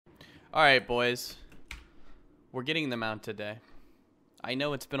Alright, boys. We're getting them out today. I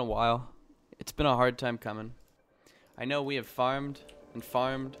know it's been a while. It's been a hard time coming. I know we have farmed and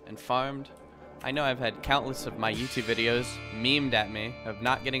farmed and farmed. I know I've had countless of my YouTube videos memed at me of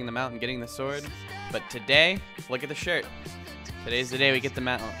not getting them out and getting the sword. But today, look at the shirt. Today's the day we get them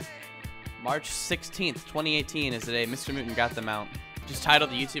out. March 16th, 2018 is the day Mr. Mutant got them out. Just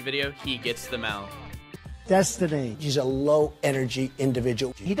titled the YouTube video, He Gets Them Out. Destiny. He's a low-energy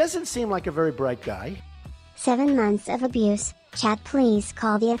individual. He doesn't seem like a very bright guy. 7 months of abuse. Chat, please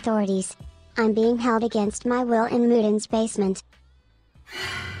call the authorities. I'm being held against my will in Mutan's basement.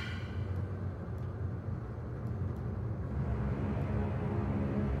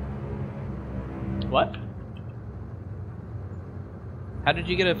 What? How did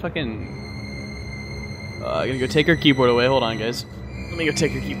you get a fucking... I'm gonna go take her keyboard away. Hold on, guys. Let me go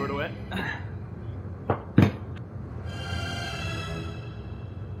take her keyboard away.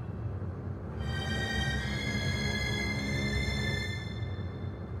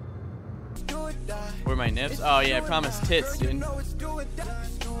 Where are my nips? Oh yeah, I promised tits, dude.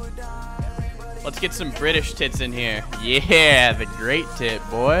 Let's get some British tits in here. Yeah, the great tit,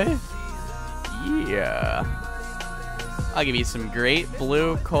 boy. Yeah. I'll give you some great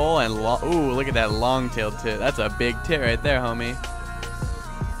blue coal and ooh, look at that long-tailed tit. That's a big tit right there, homie.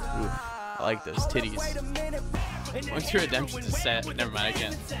 Oof, I like those titties. Once your redemption's a set, never mind, I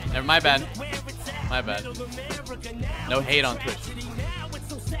can't. Never, my bad. My bad. No hate on Twitch.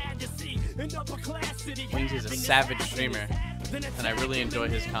 Wings is a savage streamer, and I really enjoy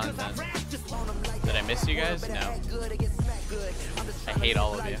his content. Did I miss you guys? No. I hate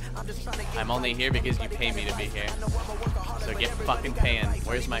all of you. I'm only here because you pay me to be here. So get fucking paying.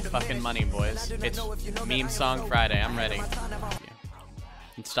 Where's my fucking money, boys? It's Meme Song Friday. I'm ready.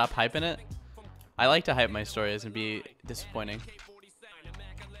 And stop hyping it? I like to hype my stories and be disappointing.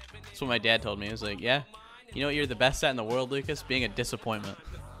 That's what my dad told me. He was like, yeah, you know what you're the best at in the world, Lucas? Being a disappointment.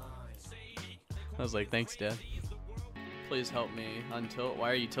 I was like, thanks, Dad. Please help me untilt. Why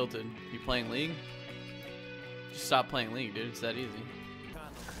are you tilted? You playing League? Just stop playing League, dude. It's that easy.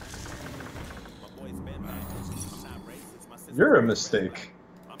 You're a mistake.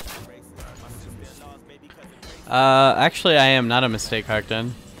 Actually, I am not a mistake,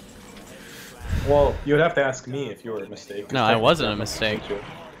 Harkdan. Well, you would have to ask me if you were a mistake. No, I wasn't a mistake.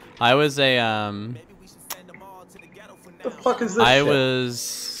 I was a, What the fuck is this I shit? was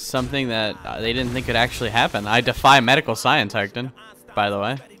something that they didn't think could actually happen. I defy medical science, Harkdan, by the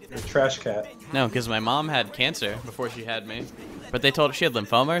way. You're a trash cat. No, because my mom had cancer before she had me. But they told her she had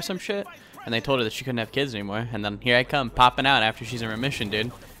lymphoma or some shit. And they told her that she couldn't have kids anymore. And then here I come, popping out after she's in remission,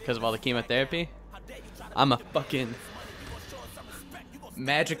 dude. Because of all the chemotherapy. I'm a fucking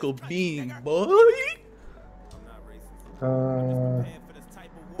magical being, boy.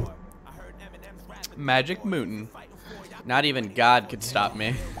 Magic Mutant. Not even God could stop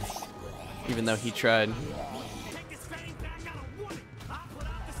me. Even though he tried.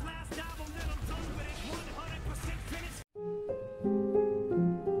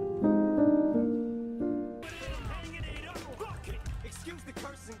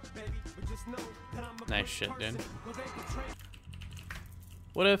 Nice shit, dude.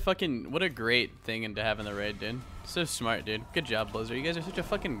 What a great thing to have in the raid, dude. So smart, dude. Good job, Blizzard. You guys are such a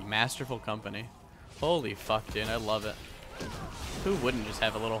fucking masterful company. Holy fuck, dude. I love it. Who wouldn't just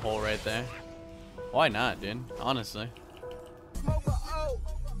have a little hole right there? Why not, dude? Honestly.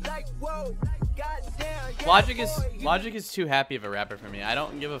 Logic is too happy of a rapper for me. I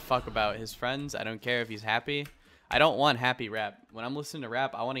don't give a fuck about his friends. I don't care if he's happy. I don't want happy rap. When I'm listening to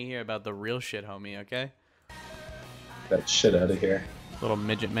rap, I want to hear about the real shit, homie, okay? That shit out of here. Little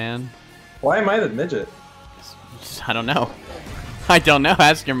midget man. Why am I the midget? I don't know. I don't know.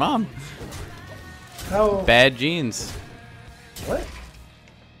 Ask your mom. How? Bad genes. What?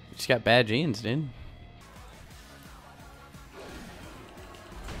 You just got bad genes, dude.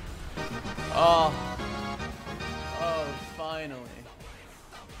 Oh. Oh, finally.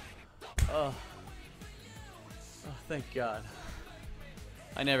 Oh. Oh, thank God.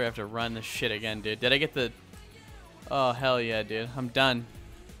 I never have to run this shit again, dude. Did I get the... Oh, hell yeah, dude. I'm done.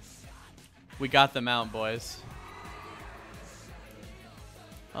 We got them out, boys.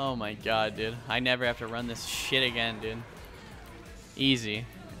 Oh my God, dude. I never have to run this shit again, dude. Easy.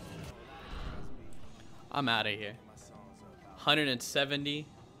 I'm out of here.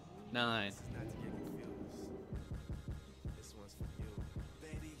 179.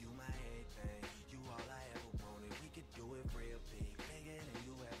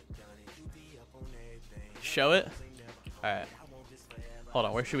 Show it? Alright. Hold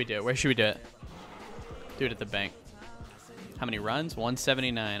on, where should we do it? Where should we do it? Do it at the bank. How many runs?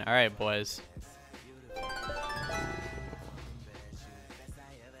 179. All right, boys.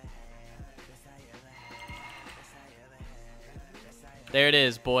 There it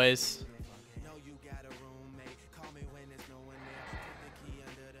is, boys.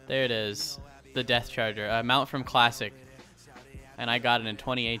 There it is. The Death Charger. A mount from Classic. And I got it in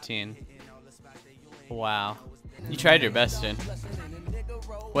 2018. Wow. You tried your best, dude.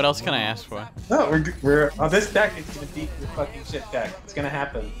 What else can I ask for? No, we're on this deck. It's gonna beat your fucking shit deck. It's gonna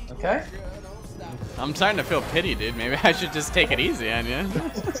happen. Okay. I'm starting to feel pity, dude. Maybe I should just take it easy on you.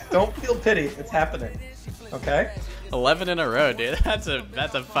 Don't feel pity. It's happening. Okay. 11 in a row, dude. That's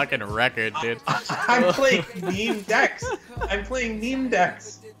a fucking record, dude. I'm playing meme decks. I'm playing meme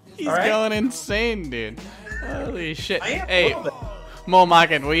decks. He's right? going insane, dude. Holy shit. I am a Hey, little bit.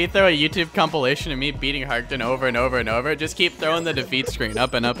 Molmakin, will you throw a YouTube compilation of me beating Harkdan over and over and over? Just keep throwing the defeat screen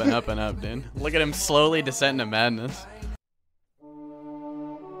up and up and up and up, dude. Look at him slowly descend to madness.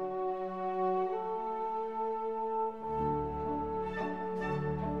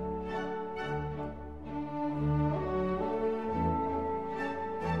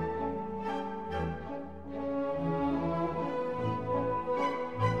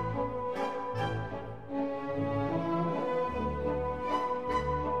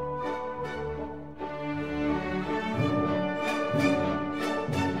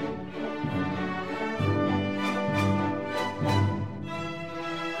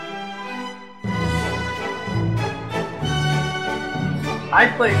 I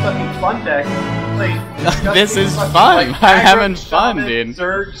play fucking fun deck. This is fun. I'm having fun, dude.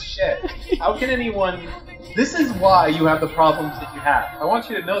 Surge shit. How can anyone... This is why you have the problems that you have. I want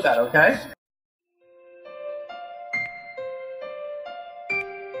you to know that, okay?